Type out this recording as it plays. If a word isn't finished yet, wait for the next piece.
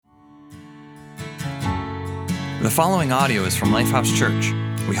The following audio is from Lifehouse Church.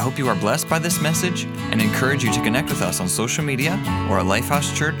 We hope you are blessed by this message and encourage you to connect with us on social media or at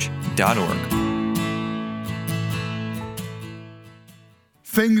lifehousechurch.org.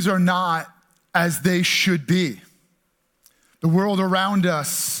 Things are not as they should be. The world around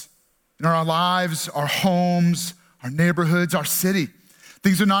us, in our lives, our homes, our neighborhoods, our city,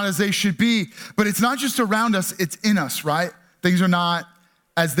 things are not as they should be. But it's not just around us, it's in us, right? Things are not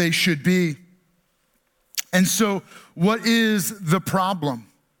as they should be. And so what is the problem?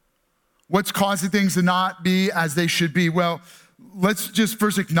 What's causing things to not be as they should be? Well, let's just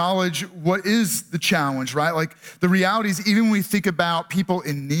first acknowledge what is the challenge, right? Like the reality is, even when we think about people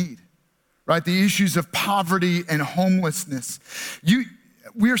in need, right? The issues of poverty and homelessness.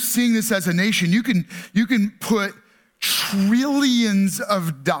 We're seeing this as a nation. You can put trillions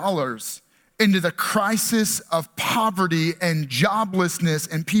of dollars into the crisis of poverty and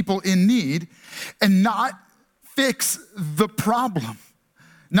joblessness and people in need and not fix the problem,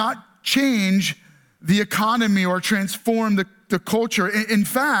 not change the economy or transform the culture. In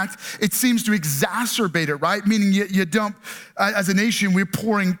fact, it seems to exacerbate it, right? Meaning you dump, as a nation, we're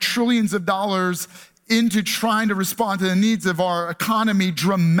pouring trillions of dollars into trying to respond to the needs of our economy,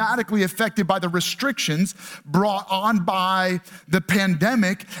 dramatically affected by the restrictions brought on by the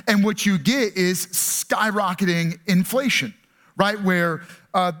pandemic. And what you get is skyrocketing inflation, right? Where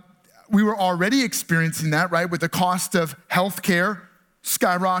we were already experiencing that, right? With the cost of healthcare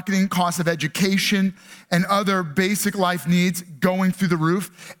skyrocketing, cost of education, and other basic life needs going through the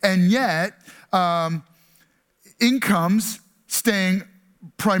roof. And yet, incomes staying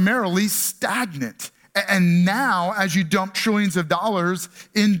primarily stagnant. And now, as you dump trillions of dollars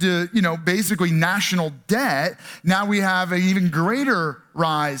into, basically national debt, now we have an even greater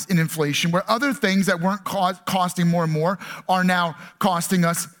rise in inflation, where other things that weren't costing more and more are now costing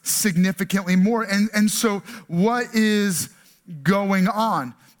us significantly more. And so what is going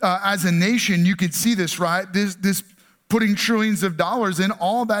on? As a nation, you could see this, right? This putting trillions of dollars in,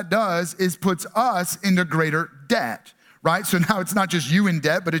 all that does is puts us into greater debt. Right? So now it's not just you in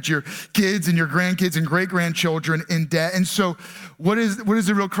debt, but it's your kids and your grandkids and great-grandchildren in debt. And so what is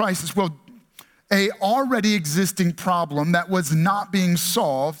the real crisis? Well, a already existing problem that was not being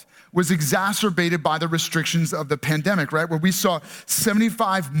solved was exacerbated by the restrictions of the pandemic, right? Where we saw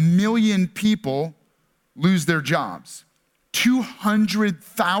 75 million people lose their jobs.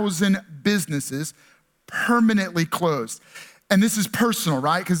 200,000 businesses permanently closed. And this is personal,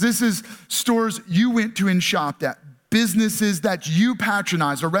 right? Because this is stores you went to and shopped at, businesses that you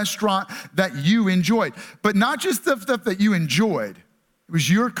patronized, a restaurant that you enjoyed. But not just the stuff that you enjoyed, it was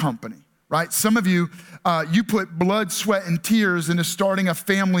your company, right? Some of you, you put blood, sweat, and tears into starting a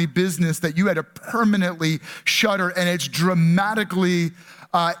family business that you had to permanently shutter, and it's dramatically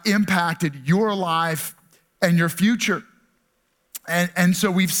impacted your life and your future. And so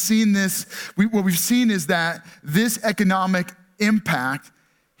we've seen this, what we've seen is that this economic impact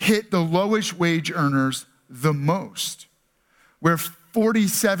hit the lowest wage earners the most, where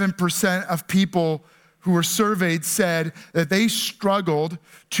 47% of people who were surveyed said that they struggled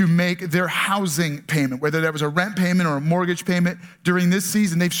to make their housing payment, whether that was a rent payment or a mortgage payment during this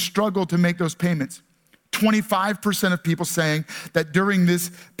season. They've struggled to make those payments. 25% of people saying that during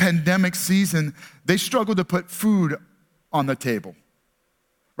this pandemic season, they struggled to put food on the table.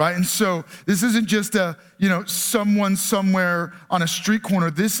 Right? And so this isn't just someone somewhere on a street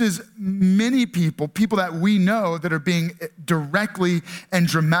corner. This is many people that we know that are being directly and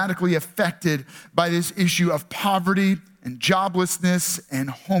dramatically affected by this issue of poverty and joblessness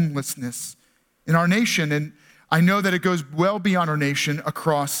and homelessness in our nation. And I know that it goes well beyond our nation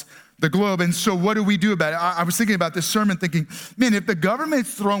across the globe. And so what do we do about it? I was thinking about this sermon thinking, man, if the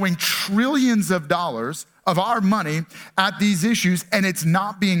government's throwing trillions of dollars of our money at these issues and it's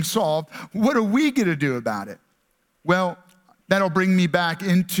not being solved, what are we gonna do about it? Well, that'll bring me back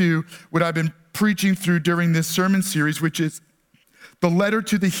into what I've been preaching through during this sermon series, which is the letter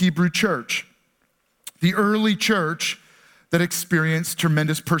to the Hebrew church, the early church that experienced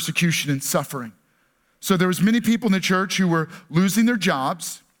tremendous persecution and suffering. So there was many people in the church who were losing their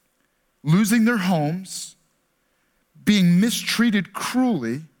jobs, losing their homes, being mistreated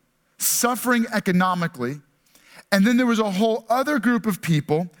cruelly, suffering economically. And then there was a whole other group of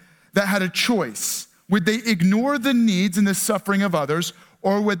people that had a choice. Would they ignore the needs and the suffering of others,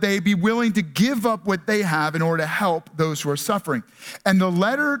 or would they be willing to give up what they have in order to help those who are suffering? And the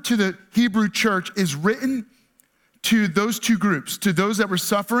letter to the Hebrew church is written to those two groups, to those that were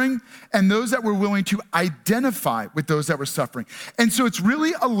suffering and those that were willing to identify with those that were suffering. And so it's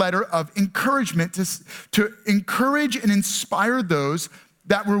really a letter of encouragement to encourage and inspire those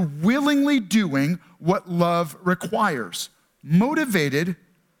that we're willingly doing what love requires, motivated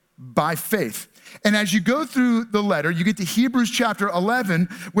by faith. And as you go through the letter, you get to Hebrews chapter 11,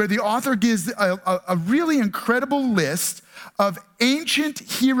 where the author gives a really incredible list of ancient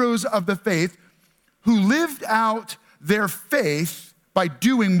heroes of the faith who lived out their faith by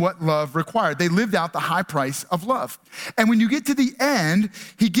doing what love required. They lived out the high price of love. And when you get to the end,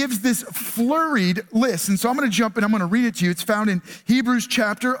 he gives this flurried list. And so I'm gonna jump in, I'm gonna read it to you. It's found in Hebrews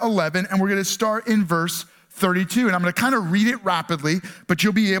chapter 11, and we're gonna start in verse 32. And I'm gonna kind of read it rapidly, but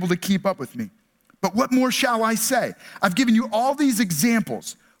you'll be able to keep up with me. But what more shall I say? I've given you all these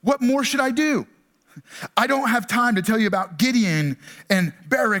examples. What more should I do? I don't have time to tell you about Gideon and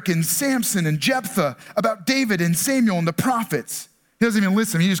Barak and Samson and Jephthah, about David and Samuel and the prophets. He doesn't even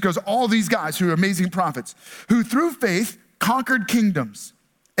listen. He just goes, all these guys who are amazing prophets, who through faith conquered kingdoms,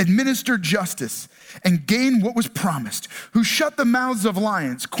 administered justice, and gained what was promised, who shut the mouths of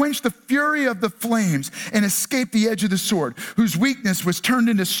lions, quenched the fury of the flames, and escaped the edge of the sword, whose weakness was turned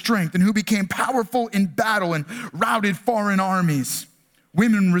into strength, and who became powerful in battle and routed foreign armies.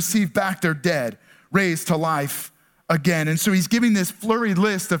 Women received back their dead, raised to life again. And so he's giving this flurried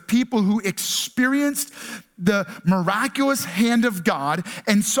list of people who experienced the miraculous hand of God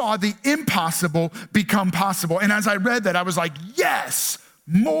and saw the impossible become possible. And as I read that, I was like, yes,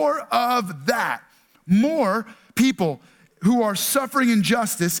 more of that. More people who are suffering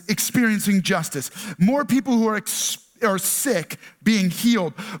injustice experiencing justice. More people who are sick being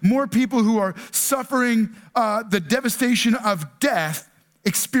healed. More people who are suffering the devastation of death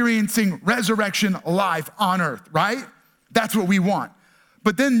experiencing resurrection life on earth, right? That's what we want.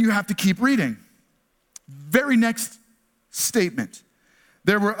 But then you have to keep reading. Very next statement.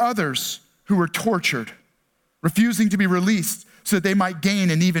 There were others who were tortured, refusing to be released so that they might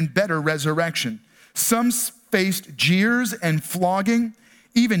gain an even better resurrection. Some faced jeers and flogging,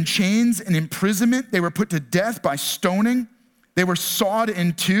 even chains and imprisonment. They were put to death by stoning. They were sawed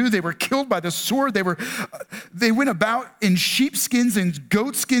in two. They were killed by the sword. They went about in sheepskins and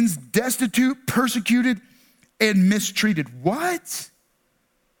goatskins, destitute, persecuted, and mistreated. What?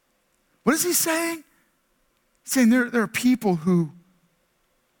 What is he saying? He's saying there are people who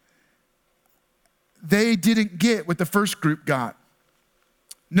they didn't get what the first group got.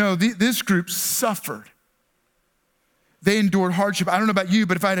 No, this group suffered. They endured hardship. I don't know about you,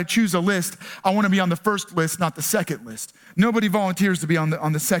 but if I had to choose a list, I want to be on the first list, not the second list. Nobody volunteers to be on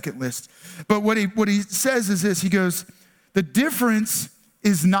the second list. But what he says is this, he goes, the difference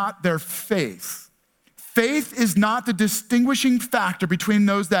is not their faith. Faith is not the distinguishing factor between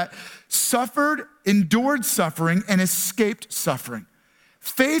those that suffered, endured suffering, and escaped suffering.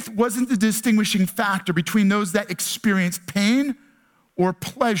 Faith wasn't the distinguishing factor between those that experienced pain or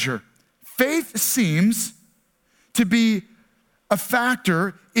pleasure. Faith seems to be a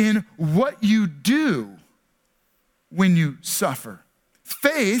factor in what you do when you suffer.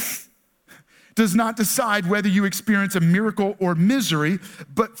 Faith does not decide whether you experience a miracle or misery,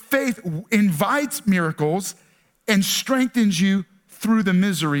 but faith invites miracles and strengthens you through the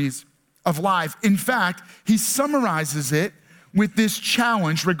miseries of life. In fact, he summarizes it with this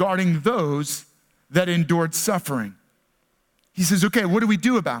challenge regarding those that endured suffering. He says, okay, what do we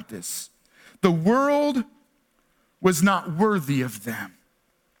do about this? The world was not worthy of them.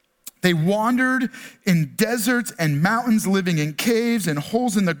 They wandered in deserts and mountains, living in caves and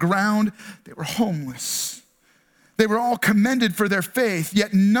holes in the ground. They were homeless. They were all commended for their faith,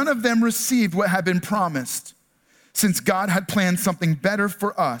 yet none of them received what had been promised, since God had planned something better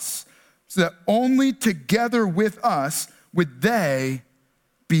for us, so that only together with us would they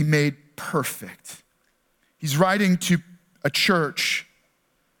be made perfect. He's writing to a church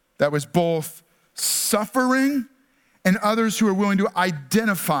that was both suffering and others who are willing to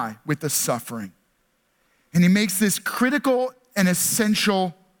identify with the suffering. And he makes this critical and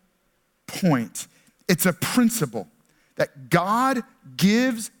essential point. It's a principle that God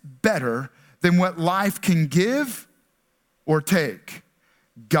gives better than what life can give or take.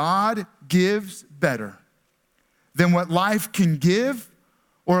 God gives better than what life can give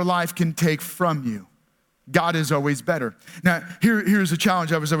or life can take from you. God is always better. Now, here's a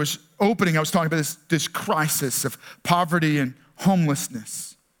challenge. I was talking about this crisis of poverty and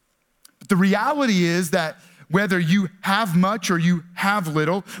homelessness. But the reality is that whether you have much or you have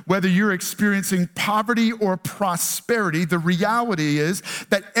little, whether you're experiencing poverty or prosperity, the reality is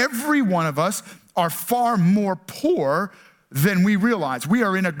that every one of us are far more poor than we realize. We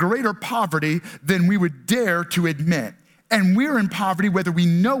are in a greater poverty than we would dare to admit. And we're in poverty whether we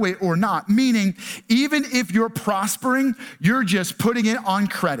know it or not, meaning even if you're prospering, you're just putting it on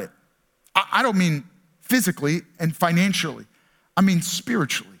credit. I don't mean physically and financially. I mean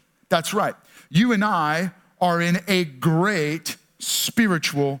spiritually. That's right. You and I are in a great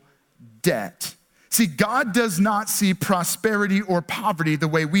spiritual debt. See, God does not see prosperity or poverty the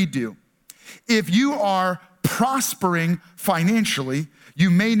way we do. If you are prospering financially, you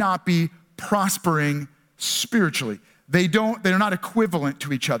may not be prospering spiritually. They're not equivalent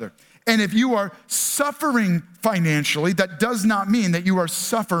to each other. And if you are suffering financially, that does not mean that you are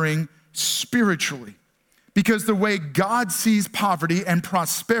suffering spiritually. Because the way God sees poverty and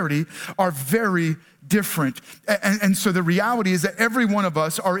prosperity are very different. And so the reality is that every one of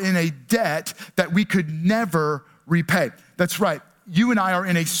us are in a debt that we could never repay. That's right. You and I are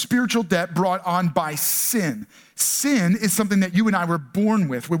in a spiritual debt brought on by sin. Sin is something that you and I were born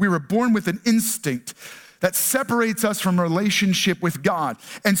with, where we were born with an instinct that separates us from relationship with God.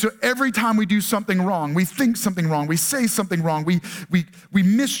 And so every time we do something wrong, we think something wrong, we say something wrong, we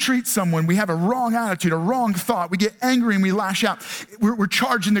mistreat someone, we have a wrong attitude, a wrong thought, we get angry and we lash out, we're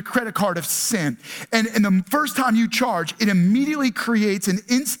charging the credit card of sin. And the first time you charge, it immediately creates an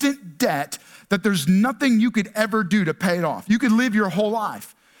instant debt that there's nothing you could ever do to pay it off. You could live your whole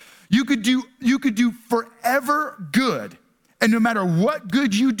life. You could do forever good. And no matter what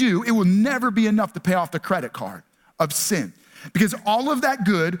good you do, it will never be enough to pay off the credit card of sin. Because all of that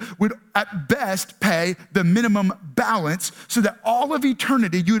good would at best pay the minimum balance, so that all of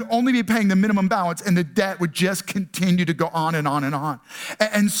eternity, you would only be paying the minimum balance and the debt would just continue to go on and on and on.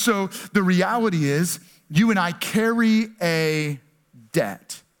 And so the reality is, you and I carry a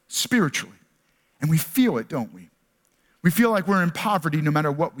debt spiritually. And we feel it, don't we? We feel like we're in poverty no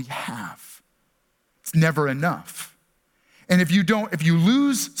matter what we have. It's never enough. And if you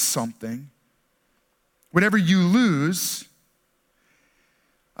lose something, whatever you lose,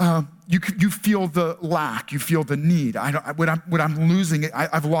 you feel the lack, you feel the need. What I'm losing,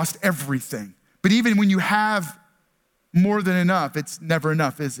 I've lost everything. But even when you have more than enough, it's never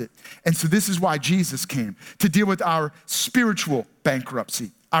enough, is it? And so this is why Jesus came, to deal with our spiritual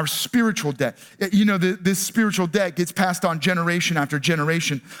bankruptcy, our spiritual debt. You know, this spiritual debt gets passed on generation after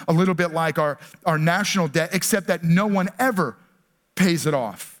generation, a little bit like our national debt, except that no one ever pays it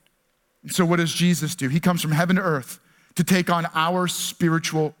off. And so what does Jesus do? He comes from heaven to earth to take on our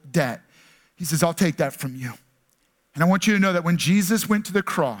spiritual debt. He says, I'll take that from you. And I want you to know that when Jesus went to the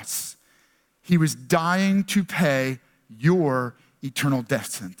cross, he was dying to pay your eternal death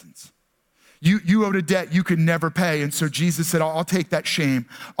sentence. You owed a debt you could never pay. And so Jesus said, I'll take that shame.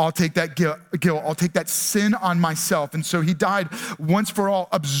 I'll take that guilt. I'll take that sin on myself. And so he died once for all,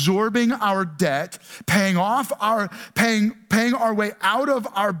 absorbing our debt, paying our way out of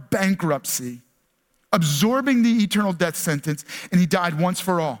our bankruptcy, absorbing the eternal death sentence. And he died once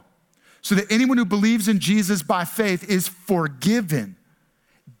for all, so that anyone who believes in Jesus by faith is forgiven.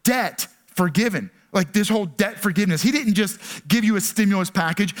 Debt forgiven. Like this whole debt forgiveness. He didn't just give you a stimulus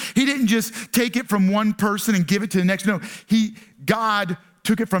package. He didn't just take it from one person and give it to the next. No, God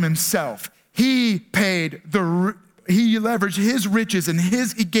took it from himself. He leveraged his riches and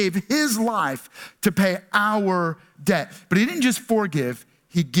he gave his life to pay our debt. But he didn't just forgive,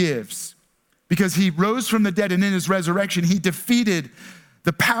 he gives. Because he rose from the dead, and in his resurrection, he defeated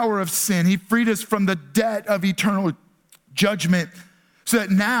the power of sin. He freed us from the debt of eternal judgment, so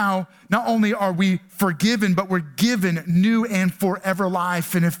that now, not only are we forgiven, but we're given new and forever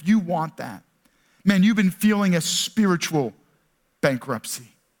life. And if you want that, man, you've been feeling a spiritual bankruptcy.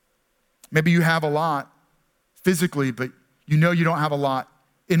 Maybe you have a lot physically, but you know you don't have a lot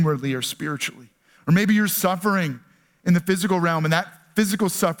inwardly or spiritually. Or maybe you're suffering in the physical realm, and that physical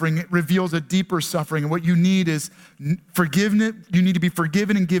suffering, it reveals a deeper suffering. And what you need is forgiveness. You need to be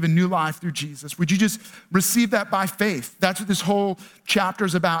forgiven and given new life through Jesus. Would you just receive that by faith? That's what this whole chapter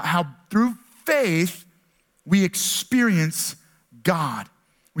is about, how through faith we experience God.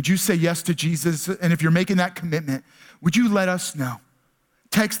 Would you say yes to Jesus? And if you're making that commitment, would you let us know?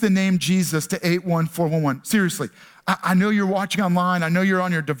 Text the name Jesus to 81411. Seriously, I know you're watching online. I know you're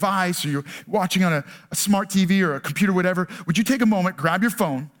on your device, or you're watching on a smart TV or a computer, whatever. Would you take a moment, grab your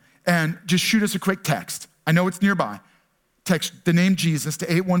phone, and just shoot us a quick text? I know it's nearby. Text the name Jesus to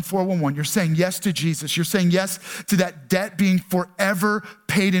 81411. You're saying yes to Jesus. You're saying yes to that debt being forever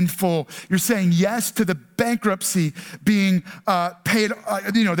paid in full. You're saying yes to the bankruptcy being paid,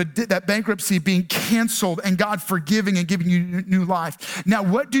 that bankruptcy being canceled, and God forgiving and giving you new life. Now,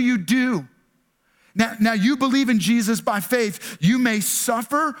 what do you do? Now you believe in Jesus by faith. You may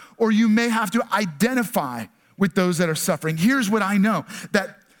suffer, or you may have to identify with those that are suffering. Here's what I know,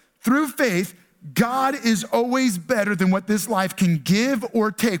 that through faith, God is always better than what this life can give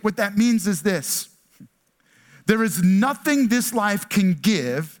or take. What that means is this: there is nothing this life can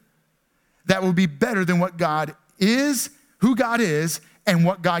give that will be better than what God is, who God is and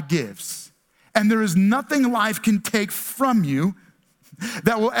what God gives. And there is nothing life can take from you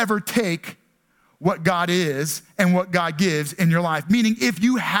that will ever take what God is and what God gives in your life. Meaning, if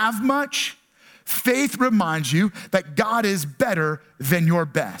you have much, faith reminds you that God is better than your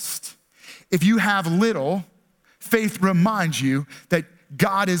best. If you have little, faith reminds you that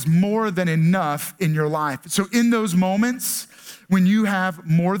God is more than enough in your life. So in those moments, when you have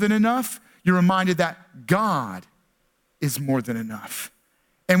more than enough, you're reminded that God is more than enough.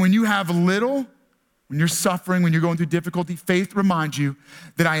 And when you have little, when you're suffering, when you're going through difficulty, faith reminds you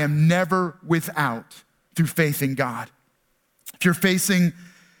that I am never without through faith in God. If you're facing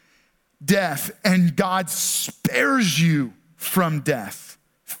death and God spares you from death,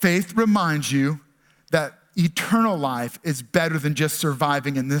 faith reminds you that eternal life is better than just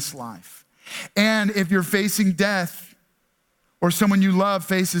surviving in this life. And if you're facing death, or someone you love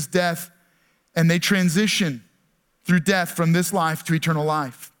faces death and they transition through death from this life to eternal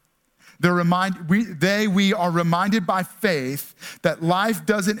life, we are reminded by faith that life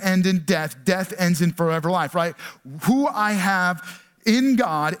doesn't end in death, death ends in forever life, right? Who I have in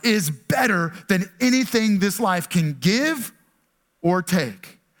God is better than anything this life can give or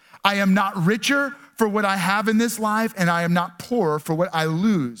take. I am not richer for what I have in this life, and I am not poorer for what I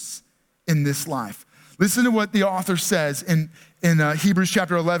lose in this life. Listen to what the author says in Hebrews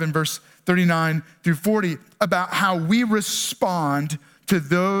chapter 11, verse 39 through 40, about how we respond to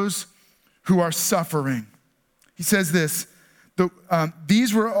those who are suffering. He says this,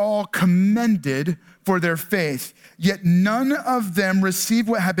 these were all commended for their faith, yet none of them received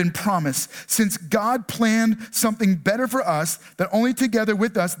what had been promised, since God planned something better for us, that only together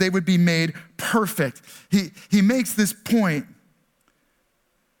with us they would be made perfect. He makes this point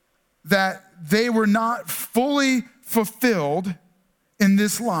that they were not fully fulfilled in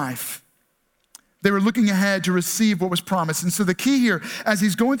this life. They were looking ahead to receive what was promised. And so the key here, as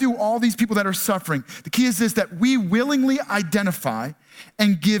he's going through all these people that are suffering, the key is this, that we willingly identify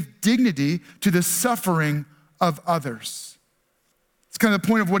and give dignity to the suffering of others. It's kind of the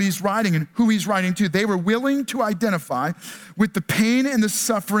point of what he's writing and who he's writing to. They were willing to identify with the pain and the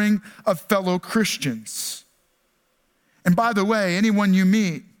suffering of fellow Christians. And by the way, anyone you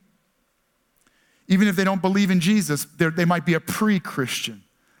meet, even if they don't believe in Jesus, they might be a pre-Christian.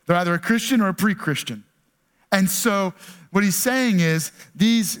 They're either a Christian or a pre-Christian. And so what he's saying is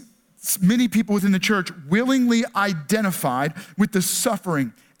these many people within the church willingly identified with the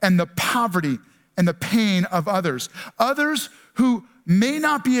suffering and the poverty and the pain of others. Others who may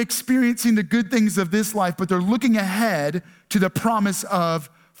not be experiencing the good things of this life, but they're looking ahead to the promise of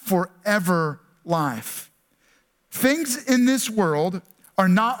forever life. Things in this world are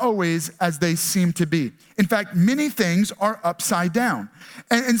not always as they seem to be. In fact, many things are upside down.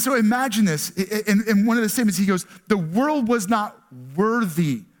 And so imagine this. In one of the statements, he goes, the world was not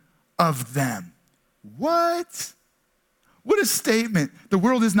worthy of them. What? What a statement. The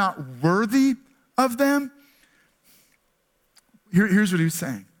world is not worthy of them. Here's what he was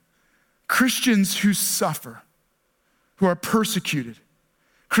saying. Christians who suffer, who are persecuted,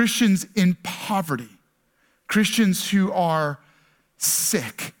 Christians in poverty, Christians who are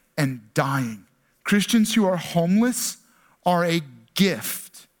sick and dying, Christians who are homeless are a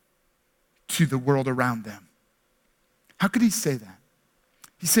gift to the world around them. How could he say that?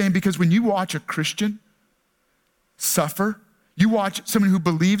 He's saying because when you watch a Christian suffer, you watch someone who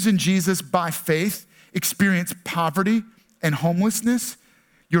believes in Jesus by faith experience poverty and homelessness,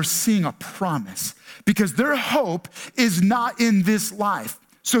 you're seeing a promise because their hope is not in this life.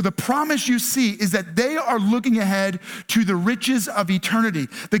 So the promise you see is that they are looking ahead to the riches of eternity.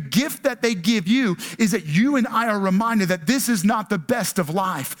 The gift that they give you is that you and I are reminded that this is not the best of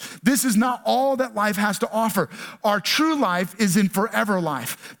life. This is not all that life has to offer. Our true life is in forever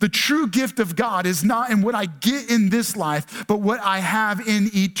life. The true gift of God is not in what I get in this life, but what I have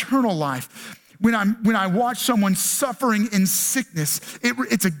in eternal life. When I watch someone suffering in sickness,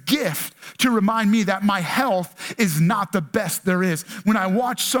 it's a gift to remind me that my health is not the best there is. When I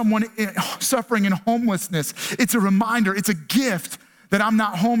watch someone suffering in homelessness, it's a reminder, it's a gift that I'm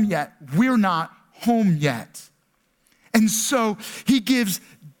not home yet. We're not home yet. And so he gives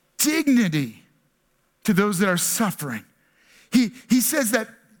dignity to those that are suffering. He says that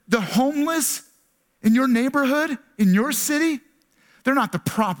the homeless in your neighborhood, in your city, they're not the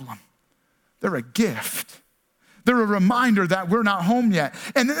problem. They're a gift. They're a reminder that we're not home yet.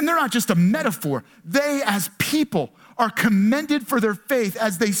 And they're not just a metaphor. They, as people, are commended for their faith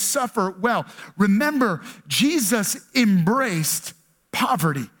as they suffer well. Remember, Jesus embraced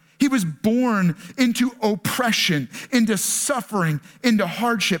poverty. He was born into oppression, into suffering, into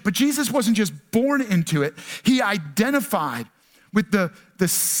hardship. But Jesus wasn't just born into it. He identified with the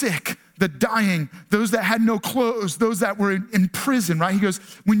sick, the dying, those that had no clothes, those that were in prison, right? He goes,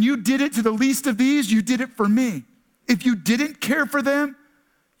 when you did it to the least of these, you did it for me. If you didn't care for them,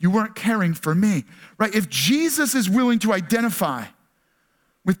 you weren't caring for me, right? If Jesus is willing to identify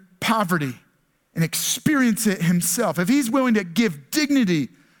with poverty and experience it himself, if he's willing to give dignity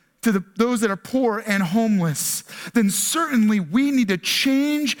to those that are poor and homeless, then certainly we need to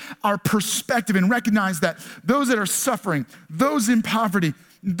change our perspective and recognize that those that are suffering, those in poverty,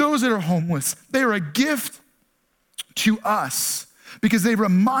 those that are homeless, they are a gift to us because they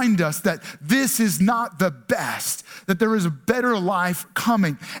remind us that this is not the best, that there is a better life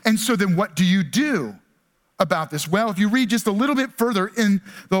coming. And so then what do you do about this? Well, if you read just a little bit further in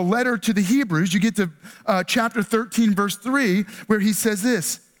the letter to the Hebrews, you get to chapter 13, verse 3, where he says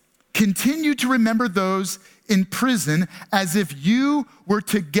this, continue to remember those in prison as if you were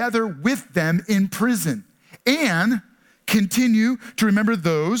together with them in prison, and continue to remember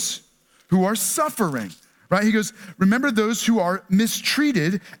those who are suffering, right? He goes, remember those who are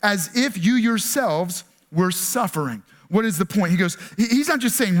mistreated as if you yourselves were suffering. What is the point? He goes, he's not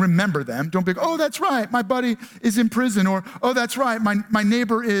just saying remember them. Don't be, oh, that's right, my buddy is in prison, or oh, that's right, my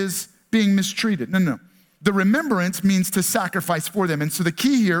neighbor is being mistreated. No. The remembrance means to sacrifice for them. And so the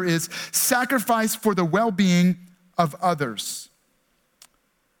key here is sacrifice for the well-being of others.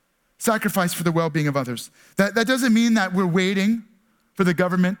 Sacrifice for the well-being of others. That doesn't mean that we're waiting for the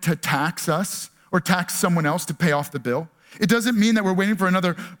government to tax us or tax someone else to pay off the bill. It doesn't mean that we're waiting for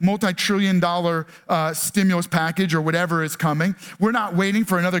another multi-trillion-dollar stimulus package or whatever is coming. We're not waiting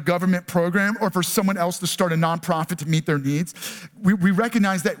for another government program or for someone else to start a nonprofit to meet their needs. We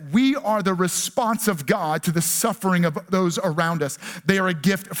recognize that we are the response of God to the suffering of those around us. They are a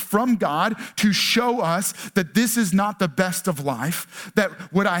gift from God to show us that this is not the best of life, that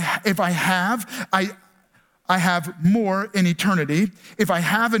if I have more in eternity. If I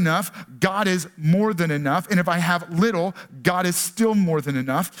have enough, God is more than enough. And if I have little, God is still more than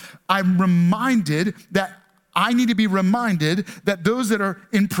enough. I'm reminded that I need to be reminded that those that are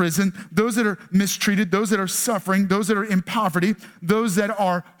in prison, those that are mistreated, those that are suffering, those that are in poverty, those that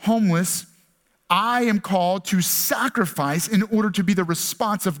are homeless, I am called to sacrifice in order to be the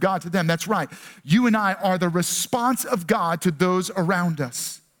response of God to them. That's right. You and I are the response of God to those around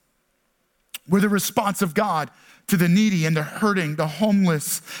us. We're the response of God to the needy and the hurting, the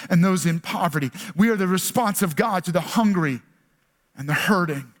homeless and those in poverty. We are the response of God to the hungry and the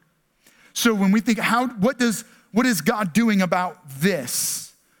hurting. So when we think, what is God doing about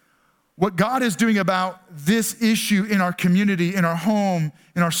this? What God is doing about this issue in our community, in our home,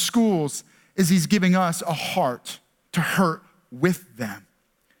 in our schools, is he's giving us a heart to hurt with them.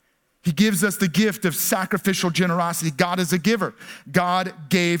 He gives us the gift of sacrificial generosity. God is a giver. God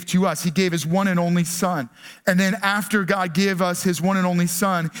gave to us. He gave his one and only son. And then after God gave us his one and only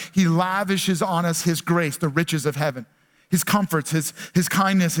son, he lavishes on us his grace, the riches of heaven, his comforts, his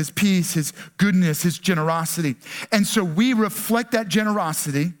kindness, his peace, his goodness, his generosity. And so we reflect that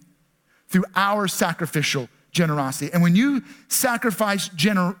generosity through our sacrificial generosity. And when you sacrifice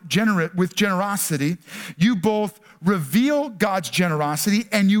with generosity, you both reveal God's generosity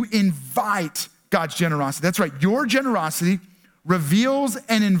and you invite God's generosity. That's right. Your generosity reveals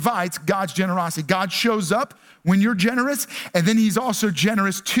and invites God's generosity. God shows up when you're generous, and then he's also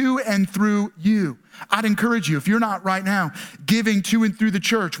generous to and through you. I'd encourage you, if you're not right now giving to and through the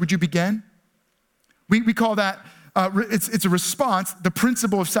church, would you begin? We call that, it's a response, the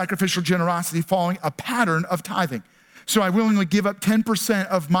principle of sacrificial generosity following a pattern of tithing. So I willingly give up 10%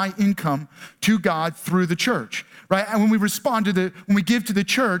 of my income to God through the church, right? And when we give to the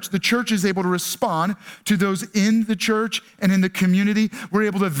church is able to respond to those in the church and in the community. We're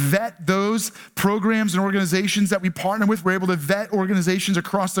able to vet those programs and organizations that we partner with. We're able to vet organizations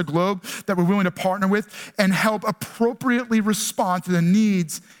across the globe that we're willing to partner with and help appropriately respond to the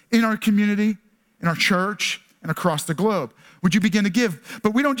needs in our community, in our church, and across the globe. Would you begin to give?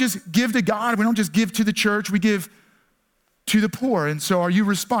 But we don't just give to God. We don't just give to the church. We give to the poor. And so are you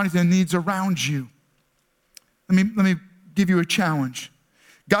responding to the needs around you? Let me give you a challenge.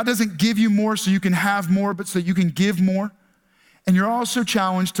 God doesn't give you more so you can have more, but so you can give more. And you're also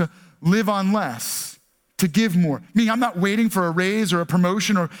challenged to live on less, to give more. Meaning I'm not waiting for a raise or a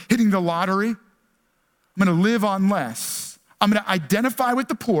promotion or hitting the lottery. I'm gonna live on less. I'm gonna identify with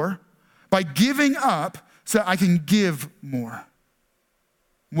the poor by giving up so that I can give more.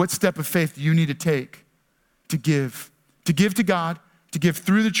 What step of faith do you need to take to give? To give to God, to give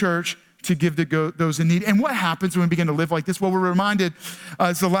through the church, to give to those in need. And what happens when we begin to live like this? Well, we're reminded,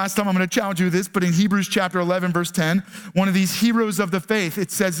 it's the last time I'm going to challenge you with this, but in Hebrews chapter 11, verse 10, one of these heroes of the faith,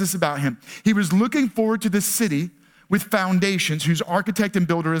 it says this about him. He was looking forward to the city with foundations, whose architect and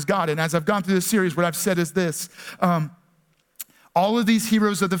builder is God. And as I've gone through this series, what I've said is this. All of these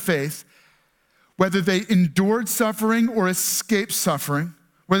heroes of the faith, whether they endured suffering or escaped suffering,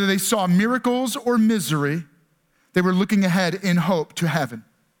 whether they saw miracles or misery, they were looking ahead in hope to heaven.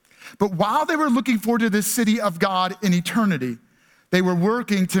 But while they were looking forward to this city of God in eternity, they were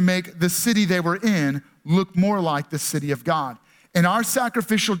working to make the city they were in look more like the city of God. And our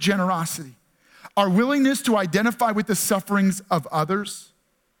sacrificial generosity, our willingness to identify with the sufferings of others,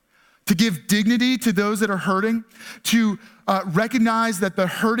 to give dignity to those that are hurting, to recognize that the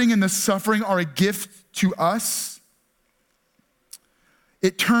hurting and the suffering are a gift to us,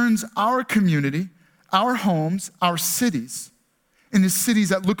 it turns our community, our homes, our cities, into cities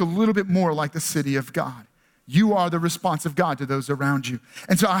that look a little bit more like the city of God. You are the response of God to those around you.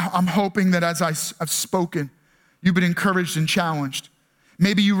 And so I'm hoping that as I've spoken, you've been encouraged and challenged.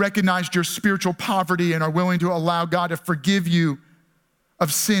 Maybe you recognized your spiritual poverty and are willing to allow God to forgive you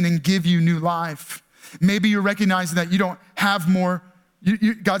of sin and give you new life. Maybe you're recognizing that you don't have more.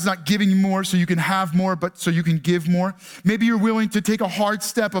 God's not giving you more so you can have more, but so you can give more. Maybe you're willing to take a hard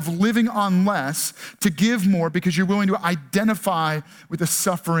step of living on less to give more because you're willing to identify with the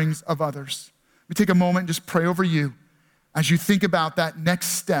sufferings of others. Let me take a moment and just pray over you as you think about that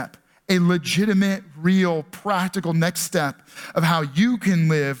next step, a legitimate, real, practical next step of how you can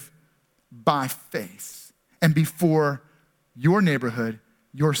live by faith and before your neighborhood,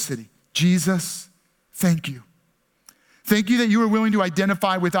 your city. Jesus, thank you. Thank you that you are willing to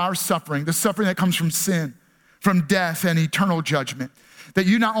identify with our suffering, the suffering that comes from sin, from death and eternal judgment. That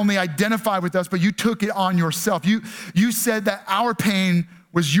you not only identify with us, but you took it on yourself. You said that our pain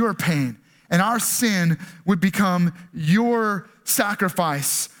was your pain and our sin would become your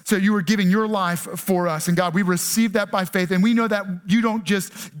sacrifice. So you were giving your life for us. And God, we receive that by faith. And we know that you don't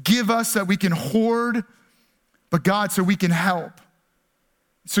just give us so we can hoard, but God, so we can help.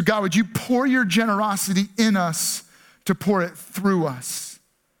 So God, would you pour your generosity in us to pour it through us?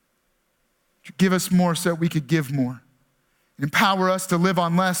 Give us more so that we could give more. Empower us to live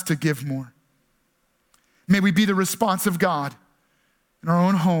on less to give more. May we be the response of God in our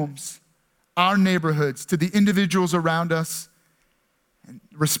own homes, our neighborhoods, to the individuals around us, and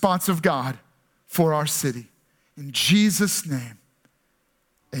response of God for our city. In Jesus' name,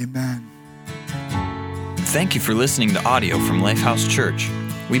 amen. Thank you for listening to audio from Lifehouse Church.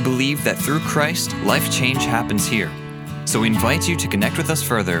 We believe that through Christ, life change happens here. So we invite you to connect with us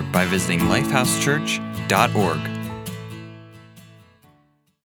further by visiting lifehousechurch.org.